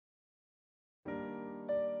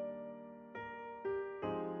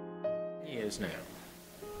Years now.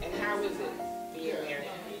 And how is it being married?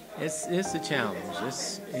 It's a challenge.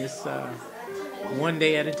 It's one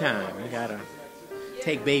day at a time. You gotta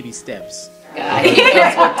take baby steps. And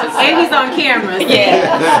he's on camera.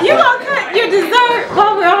 Yeah. You gonna cut your dessert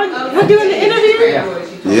while we're doing the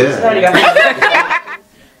interview? Yeah.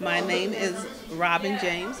 My name is Robin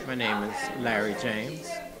James. My name is Larry James.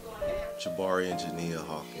 Jabari and Janea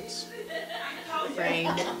Hawkins.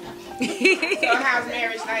 Rainey. So how's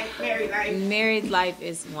marriage life, married life? Married life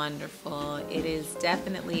is wonderful. It is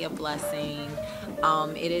definitely a blessing.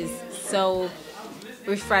 It is so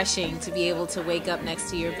refreshing to be able to wake up next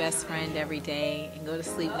to your best friend every day and go to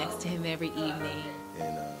sleep next to him every evening.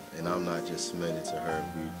 And I'm not just submitted to her.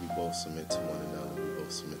 We both submit to one another. We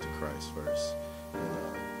both submit to Christ first.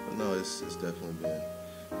 But no, it's definitely been,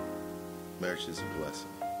 marriage is a blessing,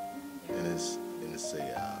 and it's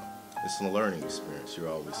a learning experience. You're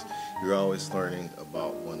always learning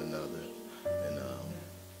about one another,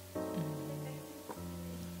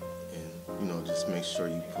 and just make sure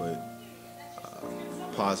you put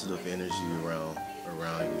positive energy around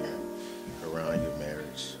your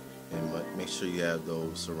marriage, and make sure you have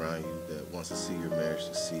those around you that wants to see your marriage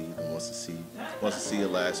succeed and wants to see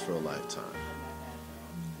it last for a lifetime.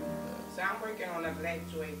 So I'm working on a Black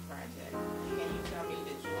Joy project. Can you tell me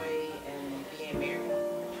the joy in being married?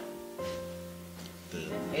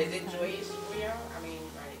 Is it joyous for y'all? I mean,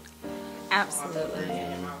 like... Absolutely.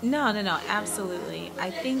 No, absolutely.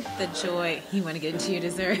 I think the joy... You want to get into your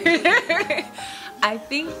dessert? I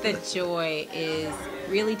think the joy is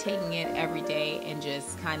really taking it every day and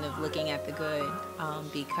just kind of looking at the good,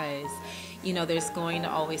 because there's going to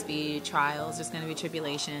always be trials, there's going to be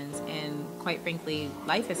tribulations, and quite frankly,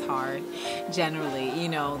 life is hard generally.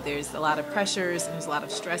 There's a lot of pressures and there's a lot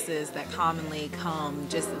of stresses that commonly come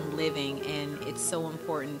just in living, and it's so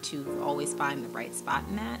important to always find the right spot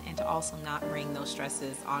in that, and to also not bring those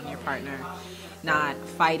stresses on your partner, not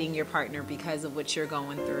fighting your partner because of what you're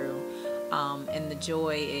going through. And the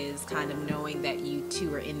joy is kind of knowing that you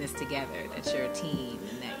two are in this together, that you're a team,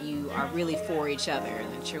 and that you are really for each other, and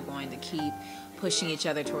that you're going to keep pushing each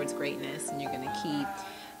other towards greatness, and you're going to keep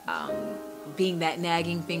being that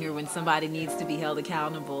nagging finger when somebody needs to be held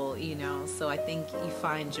accountable, So I think you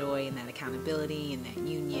find joy in that accountability and that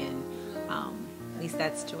union. At least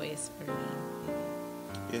that's joyous for me.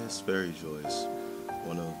 Yeah, it's very joyous.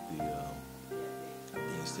 One of the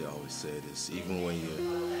things they always say is, even when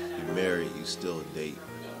you're married, you still date.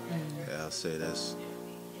 And I'll say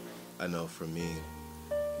I know for me,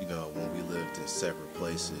 when we lived in separate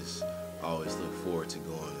places, I always look forward to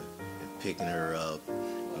going and picking her up,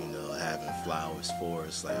 having flowers for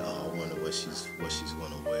us, like, oh, I wonder what she's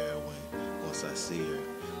going to wear once I see her.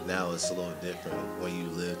 Now it's a little different when you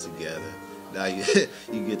live together. Now you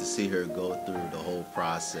get to see her go through the whole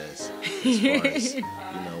process, as far as,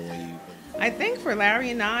 when you... I think for Larry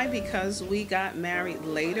and I, because we got married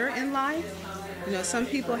later in life, some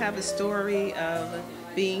people have a story of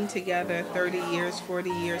being together 30 years, 40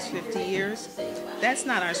 years, 50 years. That's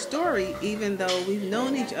not our story, even though we've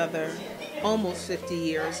known each other almost 50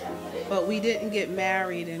 years, but we didn't get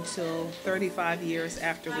married until 35 years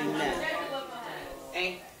after we met.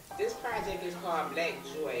 And this project is called Black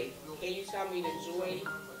Joy. Can you tell me the joy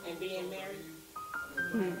in being married?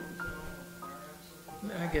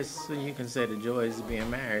 I guess you can say the joys of being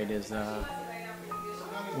married is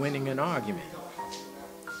winning an argument,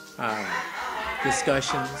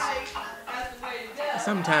 discussions.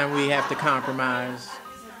 Sometimes we have to compromise.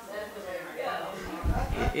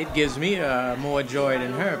 It gives me more joy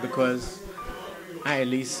than her, because I at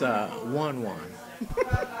least won one.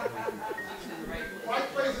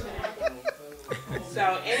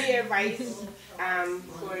 So, any advice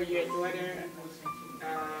for your daughter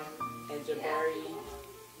and Jabari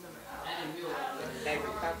as a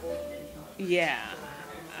couple? Yeah.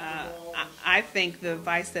 I think the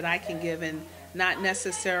advice that I can give, and not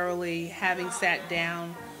necessarily having sat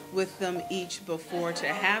down with them each before to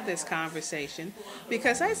have this conversation,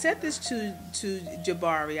 because I said this to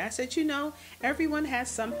Jabari. I said, everyone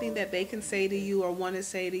has something that they can say to you or want to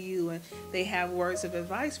say to you, and they have words of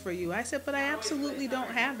advice for you. I said, but I absolutely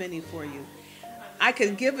don't have any for you. I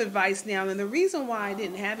could give advice now, and the reason why I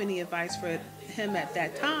didn't have any advice for him at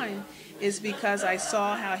that time is because I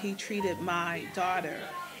saw how he treated my daughter,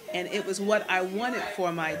 and it was what I wanted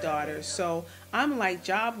for my daughter. So I'm like,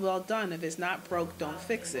 job well done. If it's not broke, don't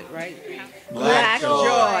fix it, right? Black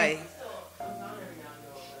joy.